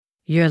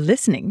You're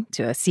listening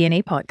to a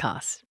CNA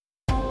podcast.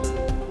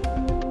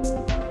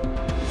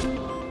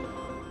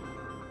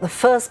 The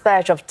first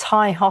batch of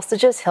Thai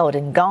hostages held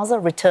in Gaza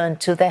returned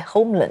to their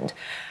homeland.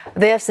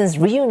 They have since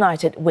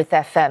reunited with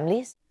their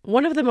families.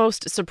 One of the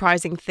most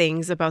surprising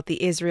things about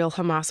the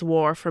Israel-Hamas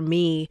war for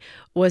me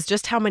was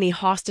just how many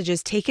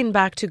hostages taken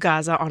back to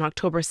Gaza on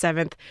October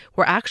 7th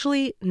were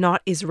actually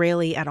not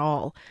Israeli at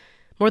all.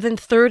 More than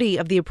 30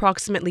 of the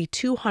approximately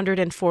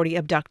 240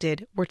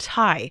 abducted were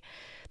Thai.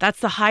 That's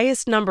the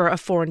highest number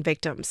of foreign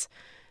victims.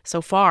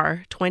 So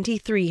far,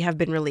 23 have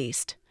been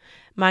released.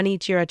 Mani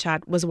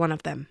Chirachat was one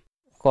of them.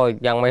 What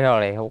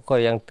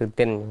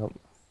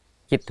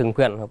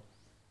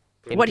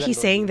he's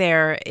saying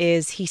there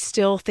is he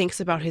still thinks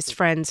about his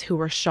friends who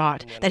were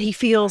shot, that he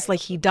feels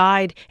like he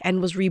died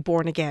and was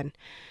reborn again.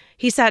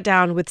 He sat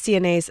down with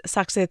CNA's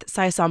Saksith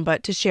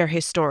Saisambat to share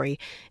his story,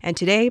 and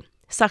today,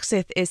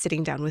 Saksith is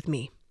sitting down with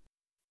me.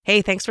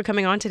 Hey, thanks for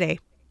coming on today.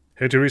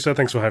 Hey, Teresa,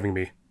 thanks for having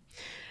me.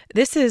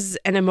 This is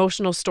an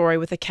emotional story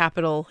with a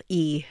capital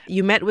E.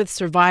 You met with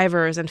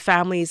survivors and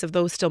families of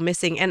those still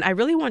missing, and I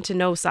really want to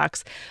know,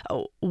 Saks,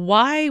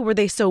 why were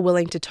they so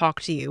willing to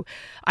talk to you?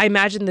 I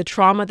imagine the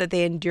trauma that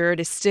they endured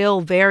is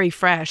still very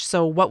fresh,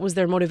 so what was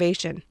their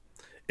motivation?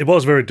 It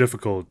was very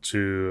difficult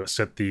to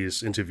set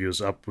these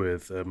interviews up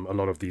with a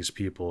lot of these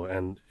people,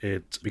 and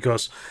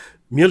because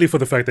merely for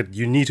the fact that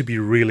you need to be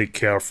really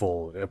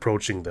careful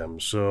approaching them.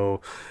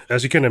 So,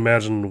 as you can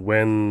imagine,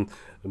 when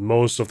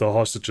most of the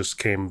hostages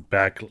came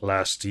back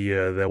last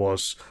year, there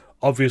was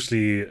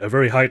obviously a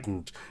very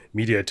heightened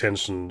media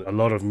attention. A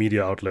lot of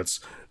media outlets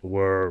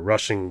were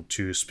rushing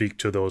to speak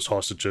to those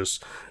hostages.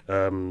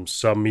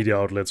 Some media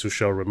outlets who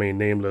shall remain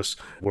nameless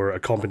were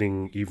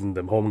accompanying even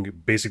them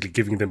home, basically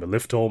giving them a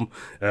lift home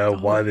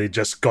while they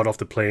just got off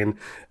the plane.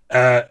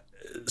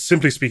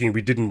 Simply speaking,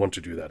 we didn't want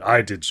to do that.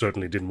 I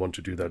certainly didn't want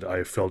to do that.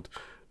 I felt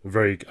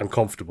very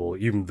uncomfortable,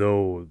 even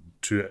though,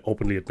 to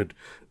openly admit,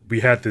 we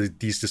had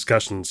these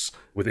discussions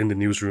within the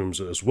newsrooms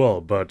as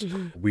well, but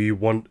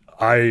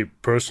I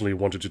personally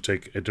wanted to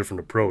take a different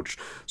approach.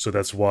 So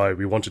that's why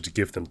we wanted to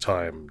give them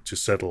time to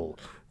settle,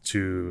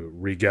 to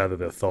regather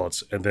their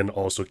thoughts, and then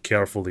also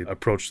carefully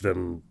approach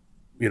them,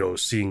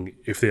 seeing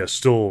if they are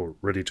still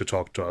ready to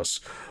talk to us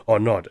or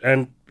not.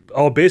 And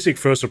our basic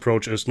first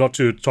approach is not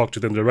to talk to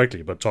them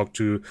directly, but talk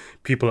to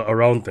people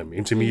around them,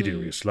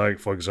 intermediaries, like,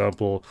 for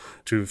example,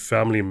 to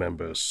family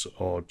members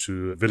or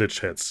to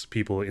village heads,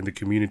 people in the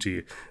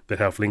community that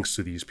have links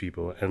to these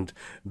people. And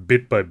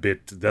bit by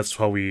bit, that's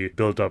how we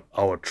build up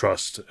our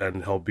trust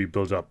and how we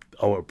build up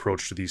our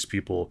approach to these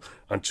people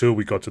until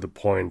we got to the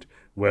point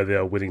where they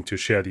are willing to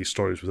share these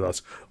stories with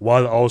us,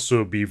 while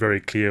also be very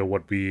clear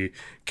what we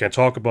can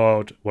talk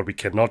about, what we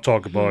cannot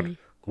talk about,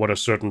 what are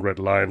certain red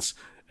lines.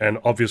 And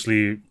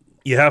obviously,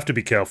 you have to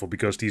be careful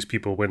because these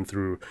people went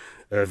through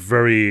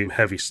very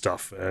heavy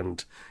stuff.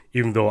 And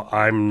even though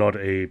I'm not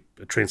a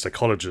trained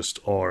psychologist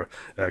or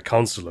a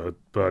counselor,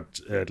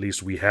 but at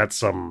least we had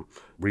some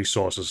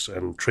resources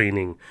and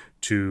training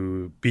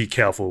to be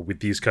careful with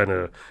these kind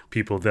of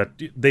people, that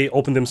they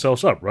open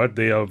themselves up, right?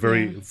 They are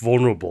very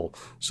vulnerable.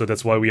 So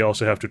that's why we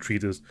also have to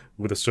treat it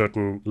with a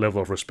certain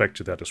level of respect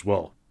to that as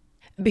well.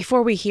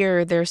 Before we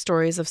hear their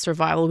stories of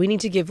survival, we need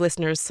to give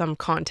listeners some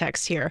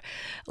context here.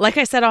 Like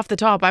I said off the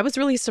top, I was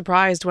really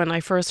surprised when I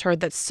first heard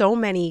that so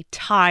many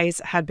Thais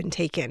had been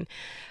taken.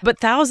 But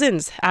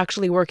thousands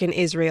actually work in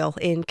Israel,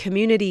 in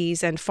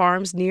communities and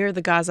farms near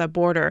the Gaza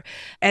border,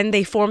 and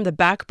they form the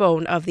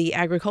backbone of the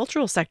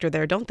agricultural sector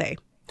there, don't they?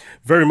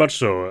 Very much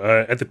so.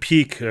 At the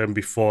peak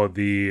before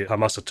the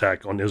Hamas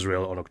attack on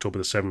Israel on October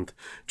the 7th,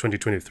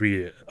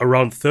 2023,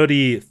 around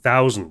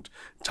 30,000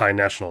 Thai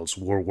nationals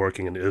were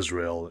working in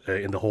Israel,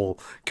 in the whole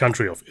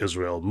country of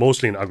Israel,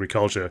 mostly in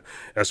agriculture,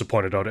 as I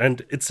pointed out.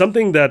 And it's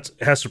something that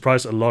has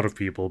surprised a lot of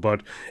people.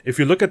 But if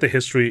you look at the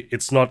history,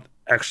 it's not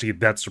actually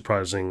that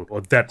surprising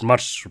or that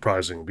much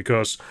surprising,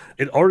 because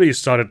it already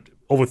started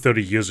over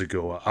 30 years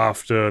ago,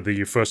 after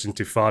the first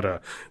Intifada,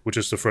 which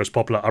is the first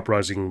popular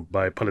uprising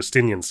by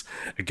Palestinians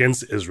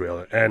against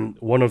Israel. And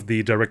one of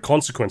the direct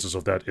consequences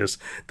of that is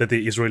that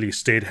the Israeli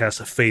state has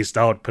phased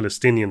out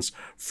Palestinians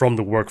from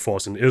the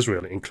workforce in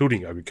Israel,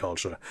 including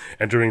agriculture.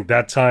 And during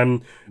that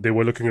time, they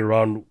were looking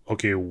around,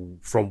 okay,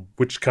 from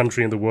which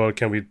country in the world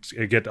can we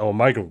get our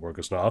migrant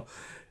workers now?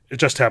 It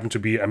just happened to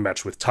be a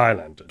match with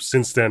Thailand.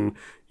 Since then,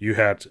 you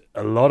had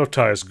a lot of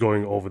Thais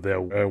going over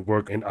there,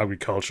 work in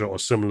agriculture or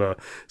similar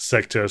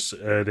sectors.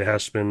 There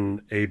has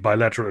been a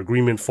bilateral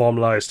agreement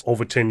formalized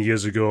over 10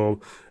 years ago.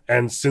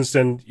 And since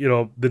then,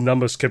 the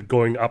numbers kept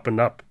going up and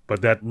up.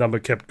 But that number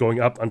kept going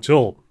up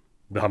until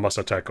the Hamas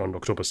attack on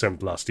October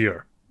 7th last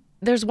year.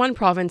 There's one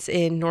province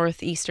in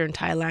northeastern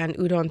Thailand,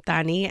 Udon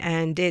Thani,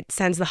 and it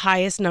sends the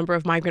highest number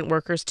of migrant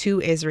workers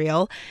to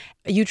Israel.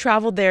 You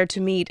traveled there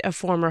to meet a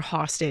former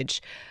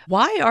hostage.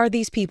 Why are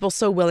these people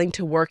so willing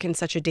to work in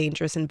such a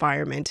dangerous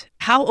environment?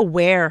 How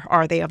aware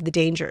are they of the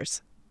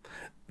dangers?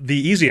 The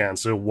easy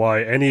answer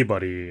why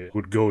anybody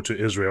would go to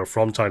Israel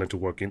from Thailand to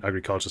work in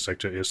agriculture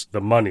sector is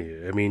the money.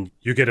 I mean,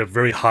 you get a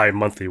very high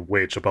monthly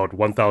wage, about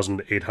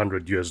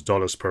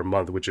 $1,800 per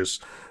month, which is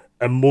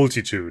a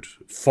multitude,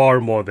 far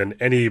more than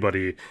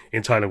anybody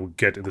in Thailand would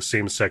get in the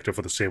same sector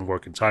for the same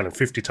work in Thailand,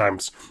 50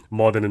 times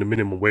more than in the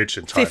minimum wage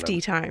in Thailand.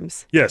 50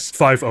 times. Yes,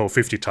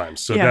 50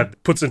 times. So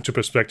that puts into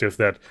perspective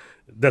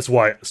that's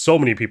why so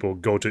many people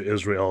go to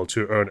Israel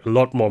to earn a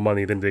lot more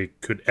money than they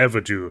could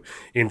ever do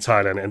in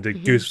Thailand. And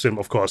it gives them,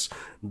 of course,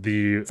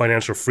 the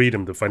financial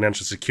freedom, the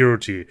financial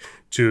security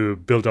to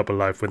build up a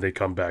life when they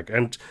come back.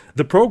 And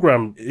the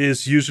program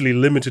is usually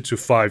limited to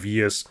 5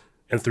 years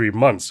and 3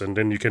 months. And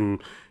then you can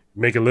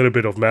make a little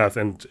bit of math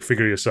and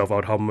figure yourself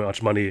out how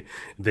much money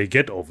they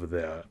get over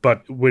there.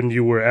 But when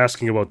you were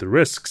asking about the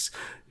risks,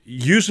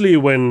 usually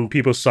when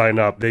people sign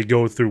up, they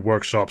go through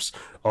workshops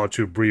or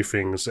to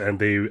briefings, and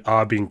they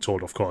are being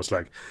told, of course,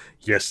 like,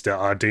 yes, there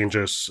are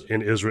dangers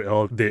in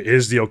Israel. There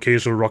is the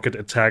occasional rocket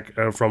attack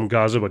from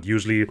Gaza, but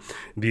usually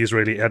the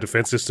Israeli air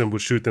defense system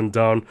would shoot them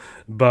down.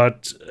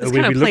 But it's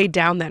kind of played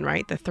down then,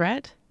 right? The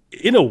threat?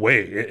 In a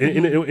way,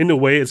 in a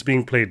way, it's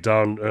being played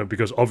down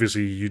because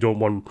obviously you don't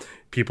want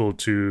people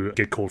to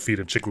get cold feet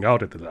and chicken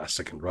out at the last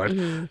second,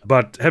 right?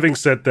 But having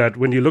said that,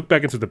 when you look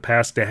back into the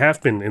past, there have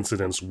been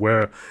incidents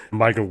where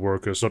migrant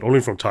workers, not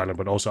only from Thailand,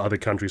 but also other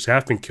countries,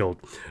 have been killed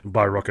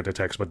by rocket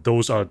attacks. But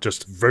those are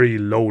just very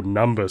low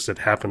numbers that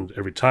happened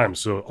every time.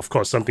 So, of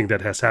course, something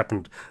that has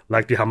happened,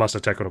 like the Hamas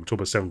attack on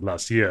October 7th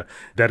last year,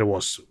 that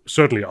was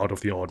certainly out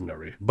of the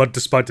ordinary. But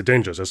despite the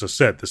dangers, as I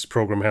said, this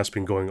program has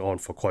been going on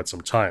for quite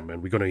some time.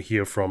 And we're going to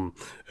hear from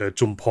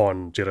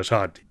Chumpon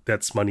Jerachat,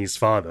 that's Mani's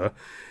father.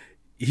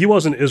 He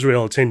was in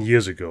Israel 10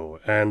 years ago,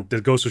 and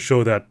that goes to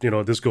show that,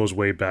 this goes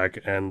way back,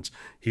 and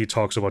he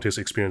talks about his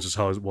experiences,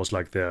 how it was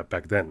like there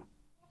back then.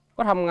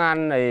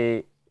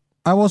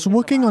 I was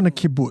working on a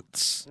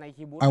kibbutz.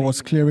 I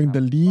was clearing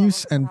the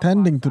leaves and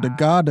tending to the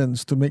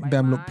gardens to make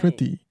them look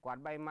pretty.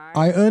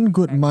 I earned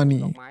good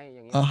money,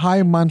 a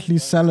high monthly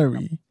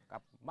salary,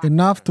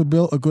 enough to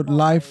build a good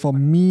life for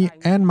me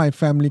and my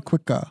family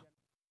quicker.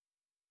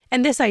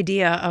 And this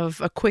idea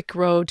of a quick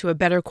road to a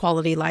better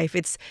quality life,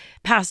 it's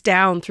passed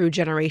down through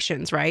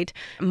generations, right?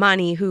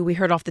 Mani, who we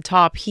heard off the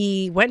top,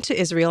 he went to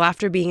Israel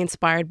after being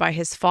inspired by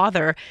his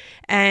father,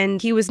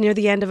 and he was near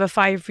the end of a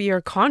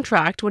 5-year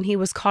contract when he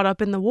was caught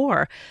up in the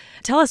war.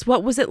 Tell us,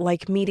 what was it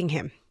like meeting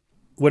him?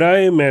 When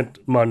I met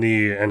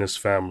Mani and his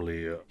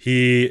family,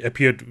 he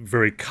appeared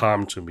very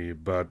calm to me,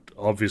 but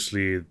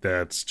obviously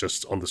that's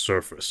just on the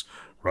surface,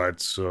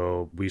 right?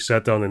 So we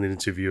sat down in an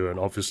interview, and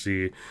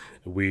obviously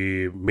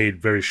we made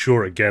very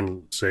sure,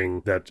 again,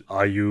 saying that,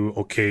 are you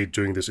okay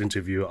doing this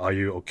interview? Are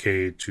you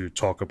okay to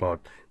talk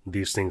about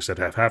these things that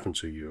have happened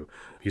to you?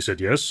 He said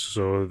yes,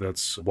 so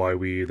that's why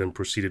we then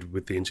proceeded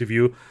with the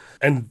interview.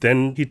 And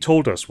then he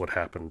told us what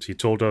happened. He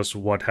told us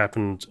what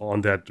happened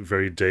on that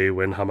very day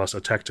when Hamas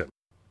attacked him.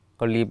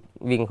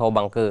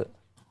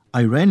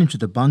 I ran into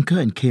the bunker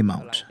and came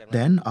out.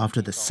 Then,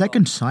 after the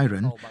second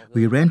siren,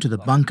 we ran to the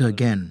bunker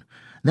again.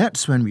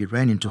 That's when we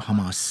ran into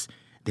Hamas.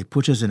 They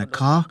put us in a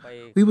car.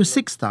 We were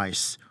 6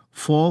 guys.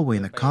 4 were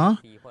in the car.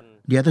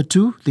 The other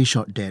 2, they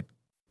shot dead.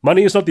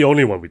 Mani is not the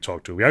only one we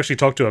talked to. We actually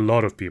talked to a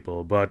lot of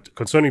people, but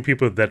concerning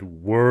people that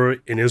were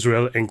in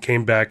Israel and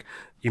came back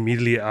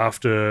immediately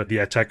after the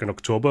attack in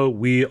October,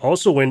 we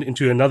also went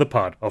into another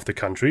part of the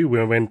country.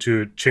 We went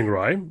to Chiang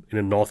Rai in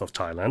the north of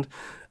Thailand.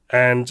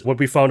 And what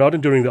we found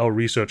out during our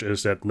research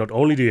is that not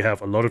only do you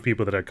have a lot of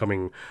people that are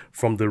coming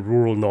from the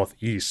rural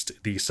northeast,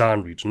 the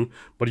Isan region,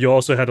 but you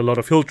also had a lot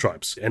of hill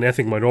tribes and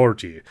ethnic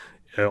minorities,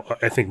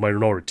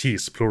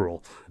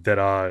 plural, that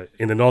are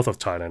in the north of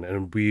Thailand.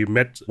 And we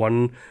met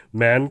one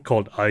man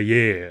called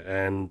Aye,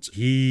 and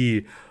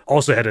he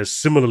also had a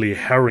similarly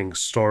harrowing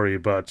story,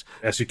 but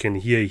as you can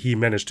hear, he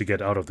managed to get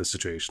out of the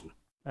situation.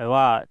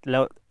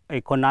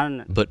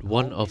 But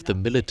one of the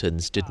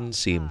militants didn't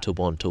seem to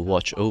want to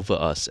watch over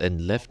us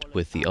and left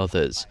with the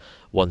others.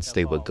 Once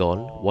they were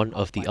gone, one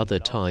of the other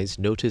Thais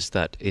noticed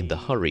that in the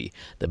hurry,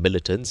 the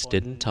militants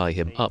didn't tie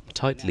him up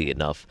tightly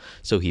enough,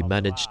 so he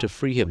managed to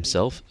free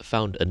himself,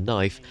 found a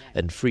knife,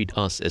 and freed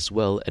us as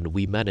well, and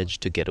we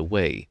managed to get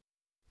away.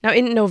 Now,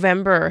 in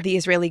November, the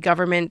Israeli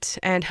government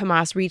and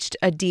Hamas reached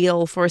a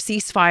deal for a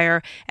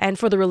ceasefire and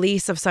for the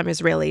release of some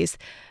Israelis.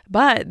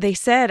 But they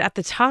said at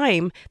the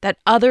time that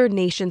other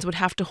nations would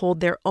have to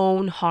hold their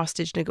own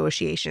hostage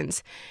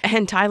negotiations.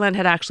 And Thailand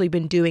had actually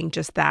been doing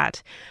just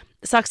that.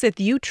 Saksith,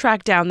 you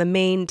tracked down the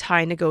main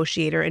Thai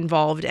negotiator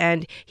involved,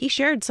 and he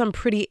shared some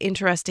pretty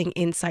interesting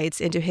insights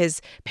into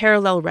his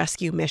parallel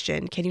rescue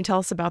mission. Can you tell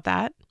us about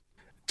that?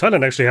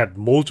 Thailand actually had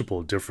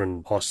multiple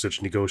different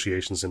hostage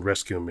negotiations and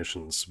rescue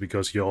missions,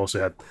 because you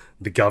also had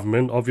the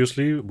government,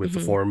 obviously, with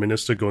the foreign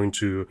minister going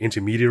to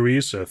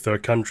intermediaries,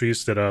 third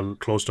countries that are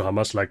close to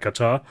Hamas, like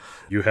Qatar.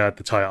 You had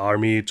the Thai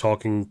army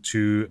talking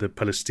to the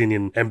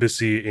Palestinian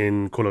embassy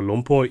in Kuala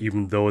Lumpur,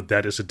 even though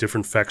that is a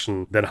different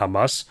faction than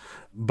Hamas.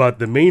 But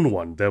the main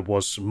one that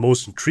was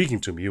most intriguing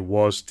to me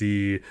was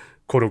the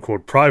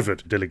quote-unquote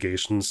private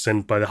delegation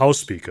sent by the House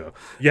Speaker.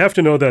 You have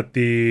to know that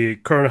the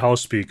current House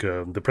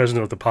Speaker, the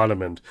President of the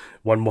Parliament,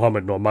 Wan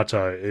Mohammed Noor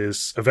Matha,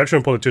 is a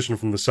veteran politician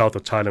from the south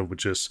of Thailand,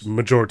 which is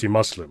majority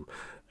Muslim.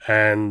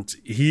 And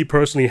he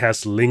personally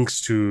has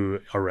links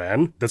to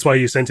Iran. That's why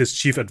he sent his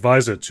chief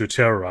advisor to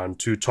Tehran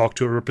to talk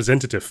to a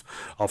representative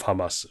of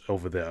Hamas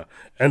over there.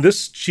 And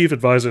this chief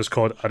advisor is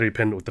called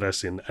Aripen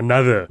Utresin,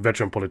 another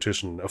veteran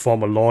politician, a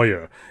former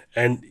lawyer.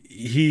 And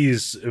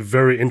he's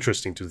very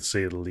interesting, to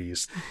say the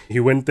least. He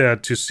went there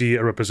to see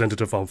a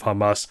representative of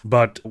Hamas.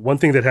 But one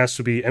thing that has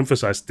to be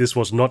emphasized, this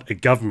was not a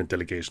government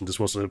delegation. This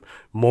was a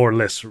more or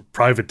less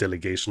private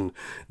delegation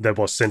that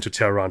was sent to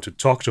Tehran to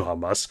talk to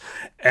Hamas.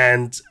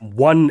 And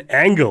one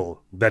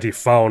angle that he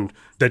found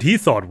that he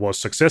thought was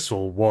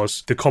successful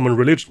was the common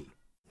religion.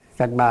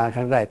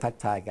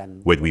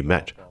 When we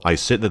met, I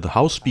said that the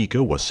House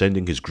Speaker was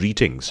sending his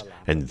greetings,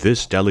 and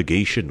this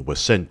delegation was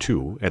sent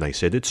too, and I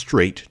said it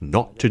straight,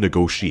 not to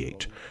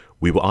negotiate.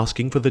 We were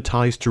asking for the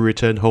Thais to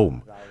return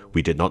home.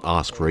 We did not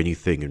ask for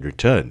anything in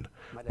return.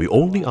 We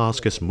only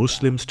ask as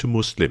Muslims to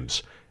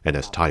Muslims, and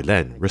as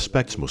Thailand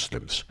respects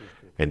Muslims.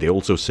 And they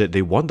also said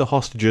they want the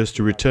hostages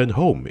to return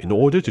home in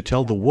order to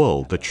tell the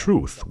world the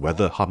truth,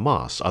 whether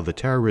Hamas are the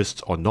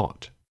terrorists or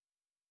not.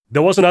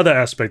 There was another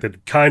aspect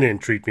that kind of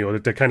intrigued me, or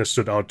that kind of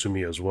stood out to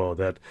me as well,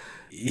 that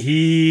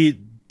he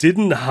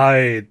didn't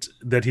hide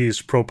that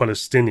he's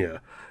pro-Palestinian.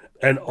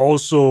 And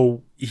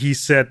also, he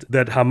said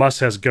that Hamas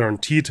has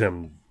guaranteed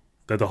him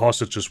that the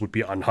hostages would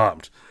be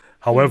unharmed.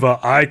 However,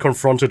 I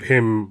confronted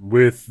him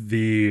with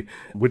the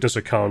witness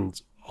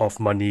account of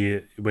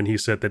Mani when he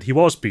said that he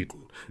was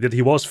beaten, that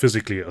he was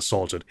physically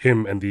assaulted,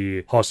 him and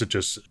the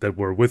hostages that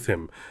were with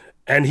him.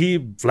 And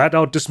he flat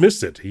out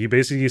dismissed it. He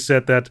basically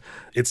said that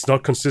it's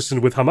not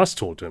consistent with Hamas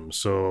told him.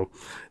 So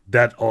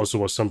that also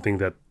was something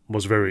that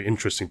was very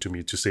interesting to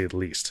me, to say the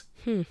least.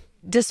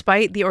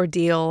 Despite the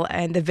ordeal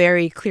and the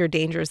very clear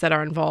dangers that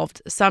are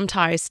involved, some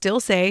Thais still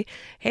say,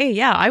 hey,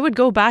 yeah, I would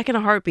go back in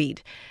a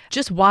heartbeat.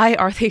 Just why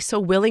are they so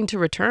willing to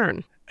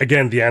return?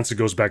 Again, the answer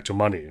goes back to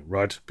money,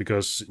 right?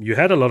 Because you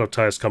had a lot of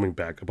Thais coming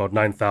back, about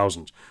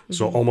 9,000.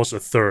 So almost a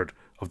third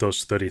of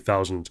those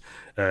 30,000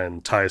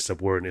 Thais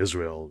that were in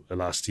Israel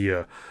last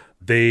year.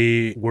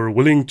 They were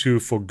willing to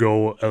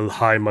forego a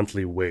high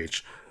monthly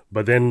wage.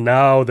 But then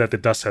now that the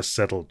dust has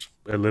settled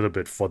a little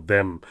bit for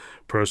them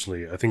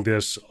personally, I think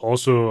there's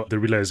also the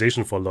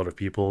realization for a lot of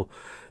people,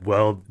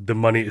 well, the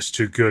money is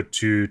too good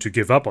to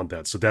give up on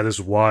that. So that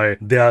is why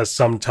there are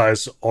some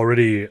Thais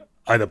already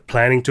either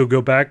planning to go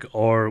back,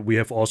 or we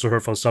have also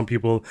heard from some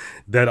people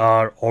that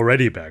are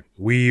already back.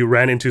 We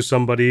ran into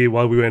somebody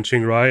while we were in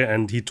Chiang Rai,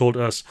 and he told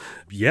us,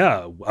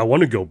 yeah, I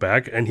want to go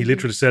back. And he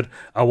literally said,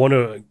 I want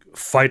to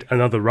fight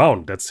another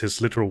round. That's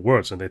his literal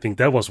words. And I think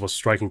that was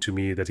striking to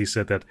me, that he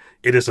said that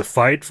it is a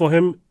fight for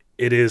him.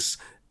 It is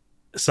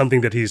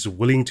something that he's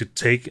willing to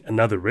take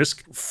another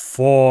risk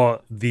for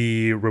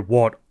the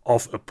reward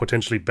of a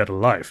potentially better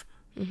life.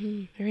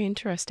 Very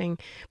interesting.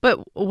 But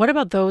what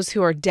about those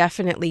who are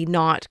definitely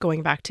not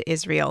going back to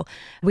Israel?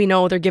 We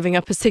know they're giving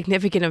up a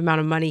significant amount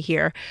of money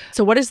here.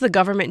 So what is the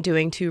government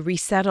doing to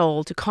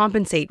resettle, to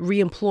compensate,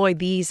 re-employ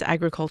these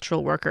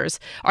agricultural workers?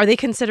 Are they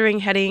considering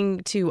heading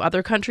to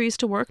other countries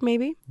to work,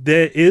 maybe?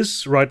 There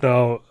is right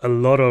now a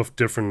lot of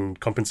different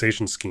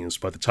compensation schemes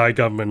by the Thai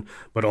government,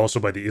 but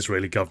also by the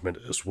Israeli government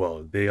as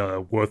well. They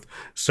are worth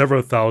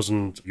several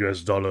thousand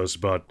US dollars,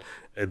 but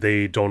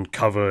they don't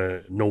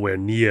cover nowhere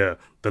near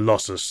the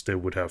losses they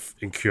would have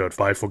incurred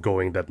by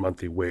foregoing that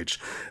monthly wage.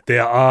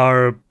 There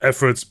are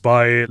efforts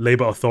by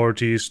labor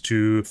authorities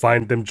to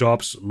find them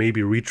jobs,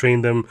 maybe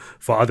retrain them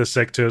for other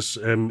sectors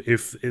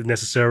if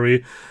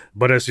necessary.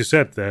 But as you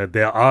said,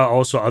 there are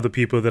also other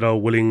people that are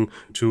willing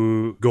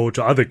to go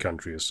to other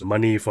countries.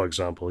 Mani, for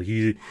example,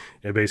 he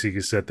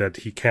basically said that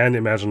he can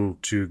imagine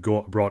to go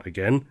abroad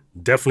again.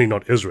 Definitely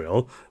not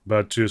Israel,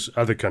 but to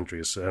other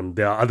countries.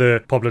 There are other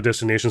popular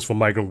destinations for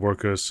migrant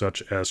workers,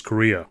 such as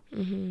Korea.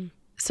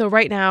 So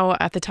right now,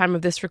 at the time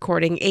of this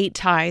recording, 8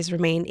 Thais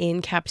remain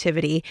in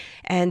captivity,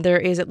 and there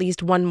is at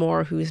least one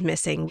more who's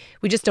missing.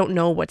 We just don't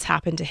know what's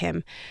happened to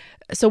him.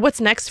 So what's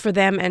next for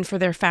them and for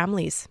their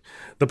families?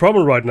 The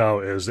problem right now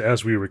is,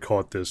 as we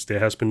record this, there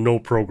has been no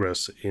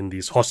progress in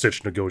these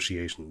hostage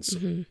negotiations.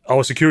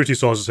 Our security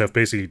sources have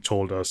basically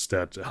told us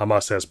that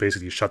Hamas has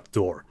basically shut the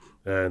door.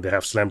 They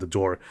have slammed the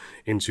door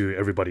into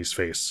everybody's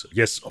face.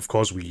 Yes, of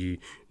course, we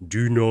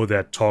do know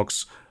that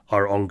talks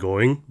are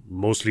ongoing,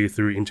 mostly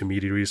through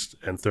intermediaries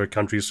and third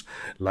countries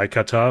like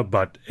Qatar,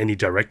 but any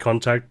direct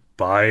contact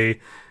by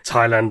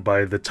Thailand,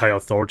 by the Thai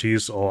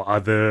authorities or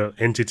other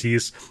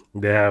entities,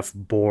 they have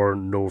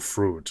borne no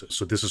fruit.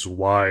 So this is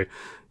why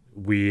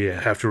we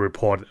have to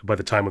report by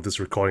the time of this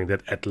recording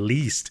that at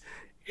least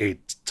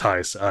 8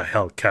 Thais are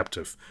held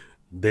captive.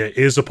 There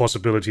is a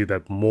possibility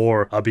that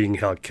more are being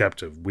held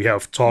captive. We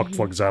have talked,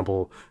 for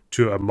example,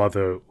 to a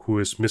mother who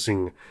is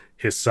missing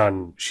his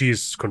son.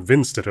 She's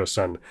convinced that her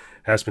son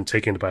has been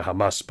taken by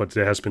Hamas, but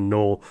there has been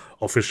no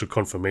official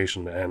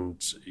confirmation. And,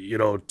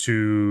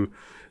 to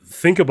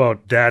think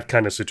about that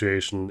kind of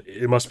situation,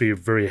 it must be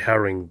very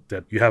harrowing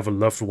that you have a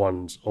loved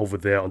one over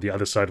there on the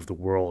other side of the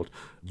world.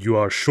 You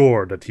are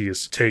sure that he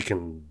is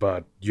taken,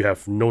 but you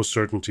have no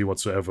certainty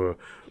whatsoever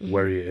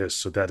where he is.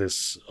 So that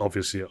is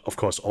obviously, of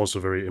course, also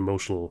very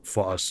emotional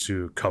for us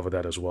to cover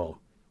that as well.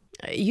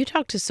 You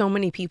talked to so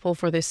many people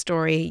for this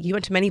story. You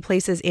went to many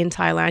places in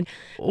Thailand.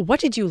 What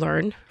did you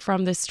learn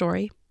from this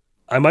story?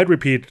 I might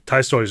repeat,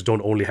 Thai stories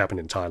don't only happen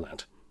in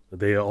Thailand.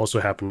 They also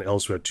happen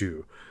elsewhere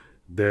too.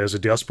 There's a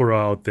diaspora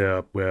out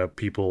there where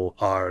people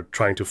are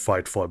trying to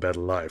fight for a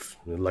better life.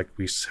 Like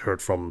we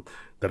heard from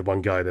that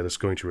one guy that is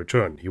going to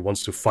return. He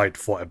wants to fight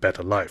for a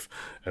better life.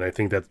 And I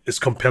think that is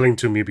compelling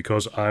to me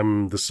because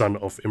I'm the son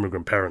of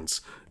immigrant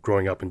parents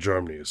growing up in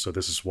Germany. So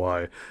this is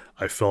why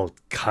I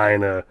felt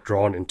kind of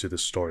drawn into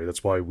this story.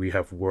 That's why we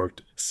have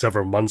worked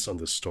several months on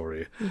this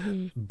story.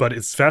 Mm-hmm. But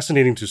it's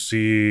fascinating to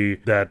see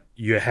that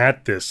you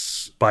had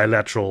this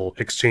bilateral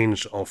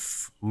exchange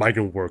of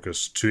migrant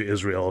workers to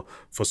Israel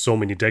for so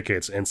many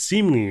decades and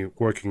seemingly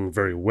working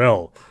very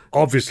well.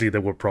 Obviously,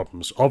 there were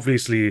problems.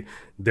 Obviously,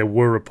 there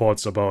were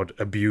reports about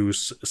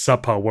abuse,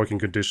 subpar working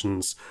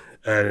conditions,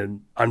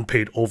 and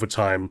unpaid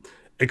overtime,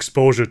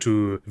 exposure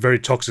to very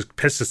toxic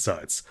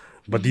pesticides.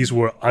 But these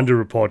were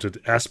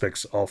underreported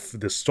aspects of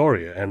this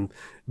story. And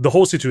the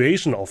whole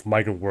situation of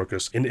migrant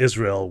workers in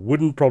Israel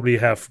wouldn't probably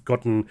have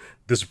gotten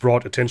this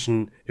broad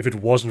attention if it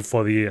wasn't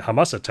for the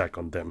Hamas attack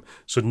on them.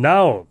 So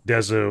now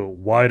there's a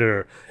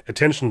wider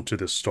attention to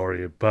this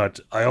story.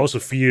 But I also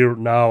fear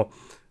now,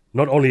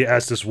 not only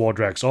as this war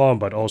drags on,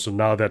 but also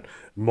now that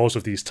most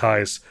of these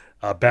ties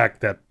are back,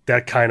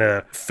 that kind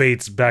of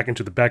fades back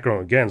into the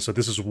background again. So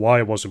this is why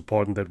it was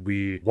important that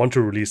we want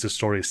to release this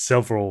story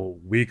several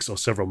weeks or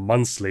several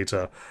months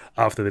later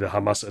after the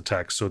Hamas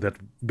attack, so that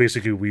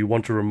basically we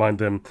want to remind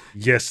them,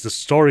 yes, the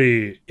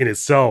story in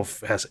itself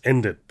has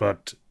ended,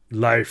 but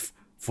life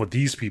for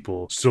these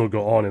people still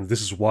go on, and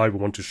this is why we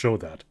want to show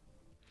that.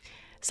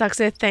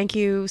 Saksith, thank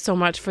you so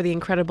much for the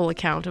incredible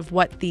account of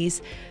what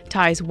these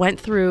Thais went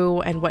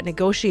through and what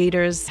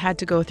negotiators had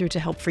to go through to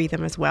help free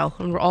them as well.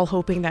 And we're all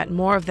hoping that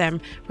more of them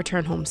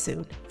return home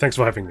soon. Thanks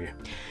for having me.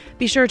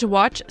 Be sure to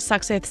watch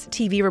Saksith's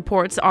TV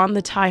reports on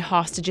the Thai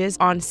hostages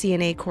on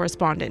CNA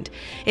Correspondent.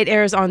 It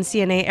airs on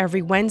CNA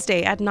every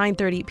Wednesday at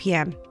 9:30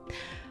 p.m.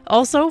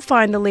 Also,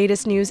 find the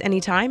latest news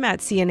anytime at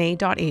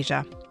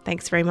cna.asia.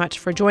 Thanks very much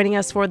for joining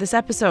us for this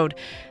episode.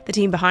 The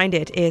team behind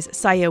it is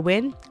Saya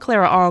Win,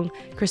 Clara Ong,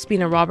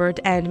 Crispina Robert,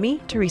 and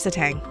me, Teresa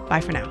Tang. Bye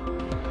for now.